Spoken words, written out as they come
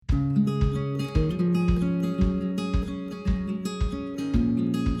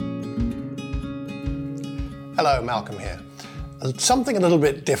Hello, Malcolm here. Something a little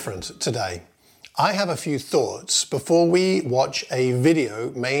bit different today. I have a few thoughts before we watch a video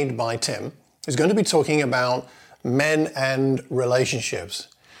made by Tim, who's going to be talking about men and relationships.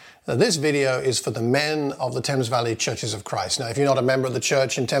 Now, this video is for the men of the Thames Valley Churches of Christ. Now, if you're not a member of the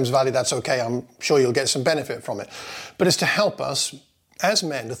church in Thames Valley, that's okay. I'm sure you'll get some benefit from it. But it's to help us as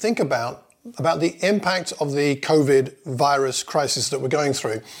men to think about the impact of the COVID virus crisis that we're going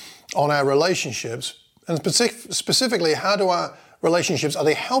through on our relationships, and specifically, how do our relationships, are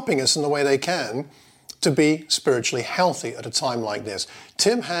they helping us in the way they can to be spiritually healthy at a time like this?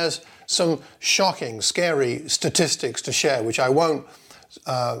 Tim has some shocking, scary statistics to share, which I won't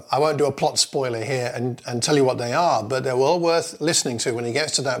do a plot spoiler here and tell you what they are, but they're well worth listening to when he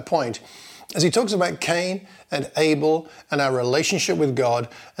gets to that point. As he talks about Cain and Abel and our relationship with God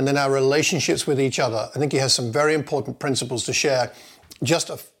and then our relationships with each other, I think he has some very important principles to share.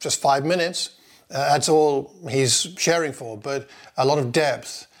 Just 5 minutes, that's all he's sharing for, but a lot of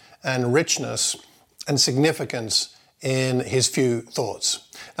depth and richness and significance in his few thoughts.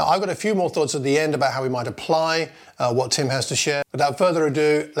 Now, I've got a few more thoughts at the end about how we might apply what Tim has to share. Without further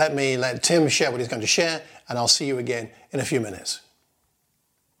ado, let Tim share what he's going to share, and I'll see you again in a few minutes.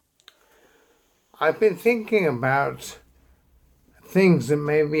 I've been thinking about things that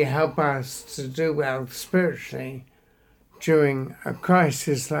maybe help us to do well spiritually during a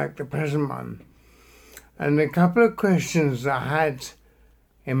crisis like the present one. And a couple of questions I had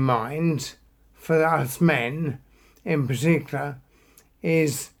in mind for us men in particular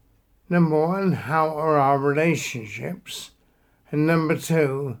is, number one, how are our relationships? And number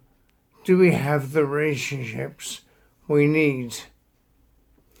two, do we have the relationships we need?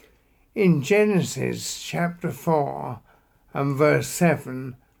 In Genesis chapter 4 and verse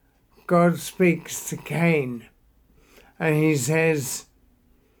 7, God speaks to Cain. And he says,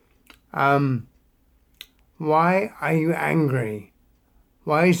 why are you angry?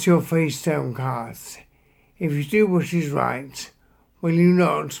 Why is your face downcast? If you do what is right, will you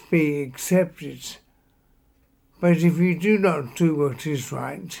not be accepted? But if you do not do what is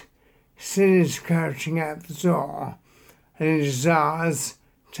right, sin is crouching at the door, and it desires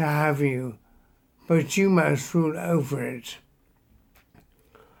to have you, but you must rule over it.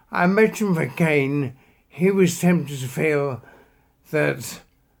 I imagine for Cain, he was tempted to feel that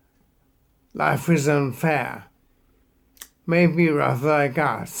life was unfair. Maybe rather like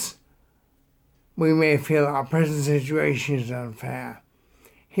us, we may feel our present situation is unfair.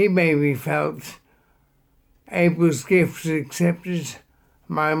 He maybe felt Abel's gift was accepted,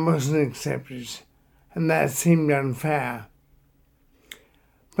 mine wasn't accepted, and that seemed unfair.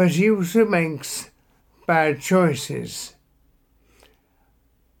 But he also makes bad choices.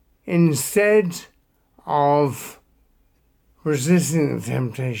 Instead of resisting the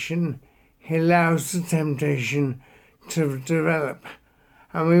temptation, he allows the temptation to develop.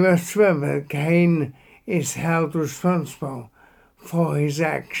 And we must remember that Cain is held responsible for his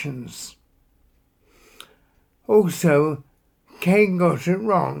actions. Also, Cain got it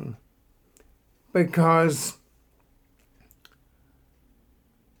wrong because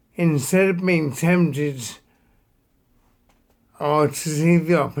instead of being tempted or to see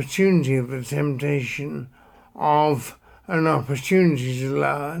the opportunity of the temptation of an opportunity to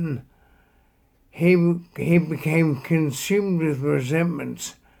learn, he became consumed with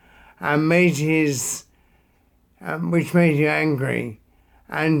resentment and which made him angry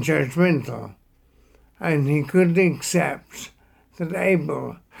and judgmental, and he couldn't accept that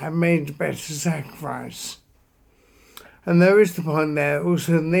Abel had made a better sacrifice. And there is the point there.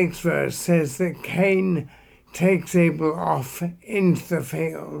 Also, the next verse says that Cain takes Abel off into the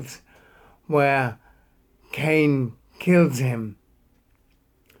field where Cain kills him.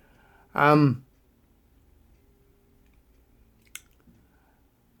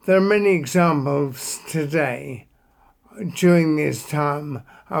 There are many examples today during this time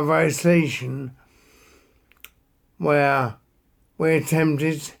of isolation where we're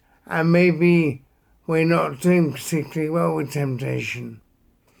tempted and maybe we're not doing particularly well with temptation.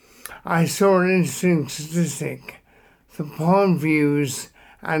 I saw an interesting statistic. The porn views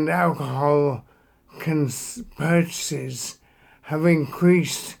and alcohol purchases have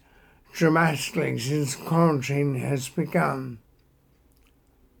increased dramatically since quarantine has begun.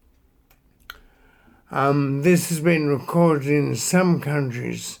 This has been recorded in some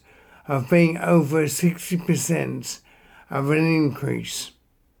countries of being over 60% of an increase.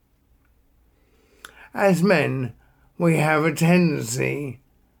 As men, we have a tendency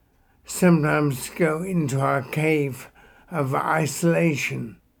sometimes to go into our cave of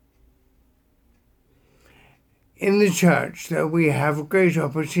isolation. In the church, though, we have a great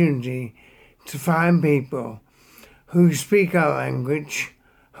opportunity to find people who speak our language,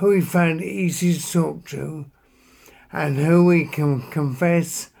 who we find easy to talk to, and who we can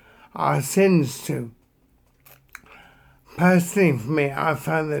confess our sins to. Personally, for me, I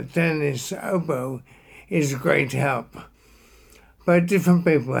found that Dennis Obo is a great help, but different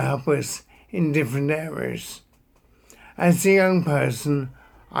people help us in different areas. As a young person,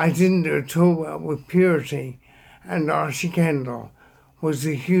 I didn't do at all well with purity, and Archie Kendall was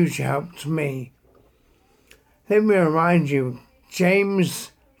a huge help to me. Let me remind you,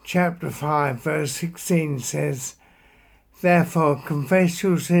 James chapter 5 verse 16 says, "Therefore confess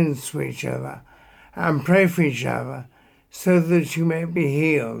your sins to each other and pray for each other so that you may be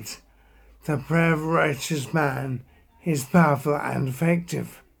healed. The prayer of a righteous man is powerful and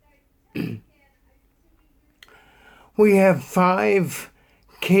effective." We have 5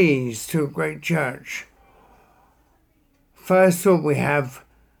 keys to a great church. First of all, we have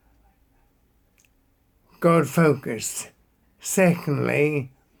God focused.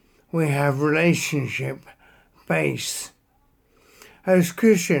 Secondly, we have relationship base. As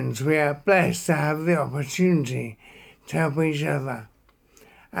Christians, we are blessed to have the opportunity to help each other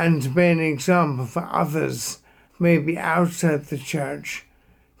and to be an example for others, maybe outside the church,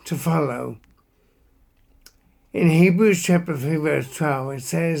 to follow. In Hebrews chapter 3 verse 12 it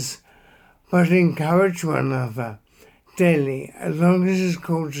says, "But encourage one another daily, as long as it's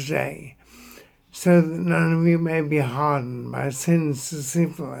called today, so that none of you may be hardened by sin's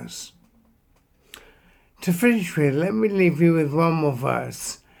deceitfulness." To finish with, let me leave you with one more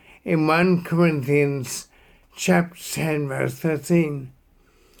verse in 1 Corinthians chapter 10 verse 13.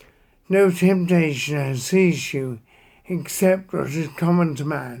 "No temptation has seized you except what is common to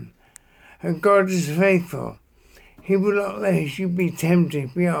man, and God is faithful. He will not let you be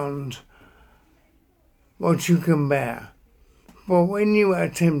tempted beyond what you can bear. But when you are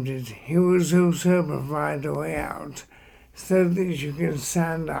tempted, He will also provide a way out so that you can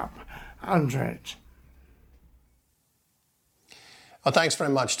stand up under it." Well, thanks very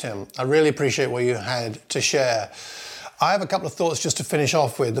much, Tim. I really appreciate what you had to share. I have a couple of thoughts just to finish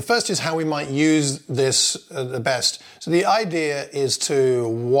off with. The first is how we might use this the best. So the idea is to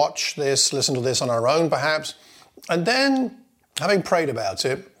watch this, listen to this on our own perhaps, and then, having prayed about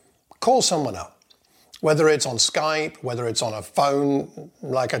it, call someone up. Whether it's on Skype, whether it's on a phone,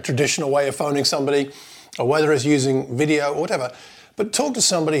 like a traditional way of phoning somebody, or whether it's using video or whatever. But talk to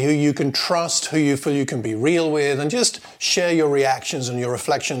somebody who you can trust, who you feel you can be real with, and just share your reactions and your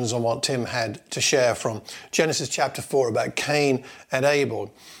reflections on what Tim had to share from Genesis chapter 4 about Cain and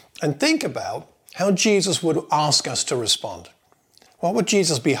Abel. And think about how Jesus would ask us to respond. What would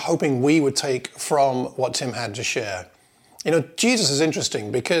Jesus be hoping we would take from what Tim had to share? You know, Jesus is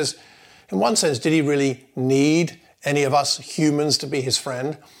interesting because in one sense, did he really need any of us humans to be his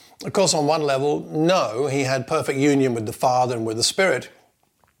friend? Of course, on one level, no, he had perfect union with the Father and with the Spirit.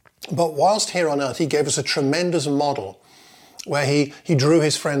 But whilst here on earth, he gave us a tremendous model where he drew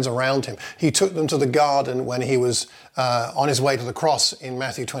his friends around him. He took them to the garden when he was on his way to the cross in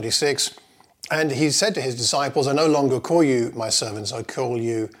Matthew 26. And he said to his disciples, "I no longer call you my servants, I call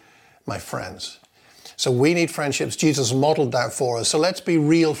you my friends." So we need friendships. Jesus modeled that for us. So let's be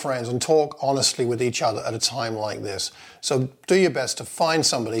real friends and talk honestly with each other at a time like this. So do your best to find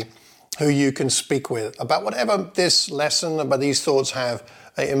somebody who you can speak with about whatever this lesson, about these thoughts have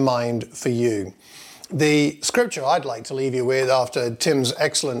in mind for you. The scripture I'd like to leave you with after Tim's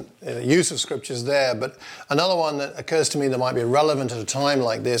excellent use of scriptures there, but another one that occurs to me that might be relevant at a time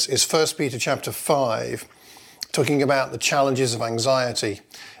like this is 1 Peter chapter 5, talking about the challenges of anxiety.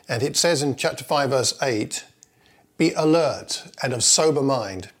 And it says in chapter 5 verse 8, "Be alert and of sober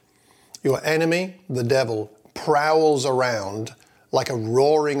mind. Your enemy, the devil, prowls around like a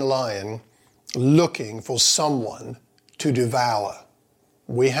roaring lion looking for someone to devour."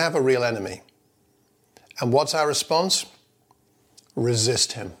 We have a real enemy. And what's our response?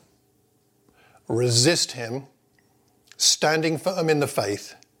 Resist him. Resist him, standing firm in the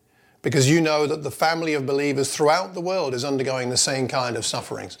faith, because you know that the family of believers throughout the world is undergoing the same kind of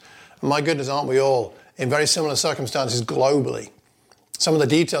sufferings. And my goodness, aren't we all in very similar circumstances globally? Some of the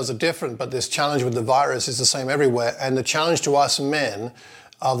details are different, but this challenge with the virus is the same everywhere. And the challenge to us men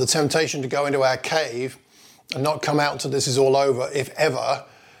of the temptation to go into our cave and not come out until this is all over, if ever,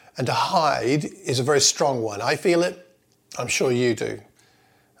 and to hide is a very strong one. I feel it. I'm sure you do.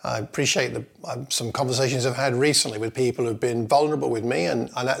 I appreciate some conversations I've had recently with people who've been vulnerable with me,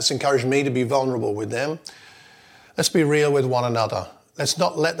 and that's encouraged me to be vulnerable with them. Let's be real with one another. Let's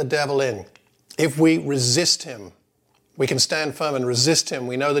not let the devil in. If we resist him, we can stand firm and resist him.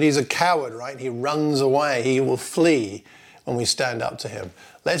 We know that he's a coward, right? He runs away. He will flee and we stand up to him.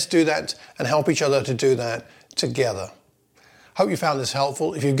 Let's do that and help each other to do that together. Hope you found this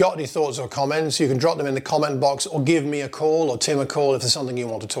helpful. If you've got any thoughts or comments, you can drop them in the comment box or give me a call or Tim a call if there's something you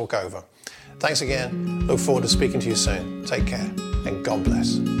want to talk over. Thanks again. Look forward to speaking to you soon. Take care and God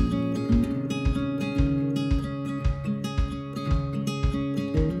bless.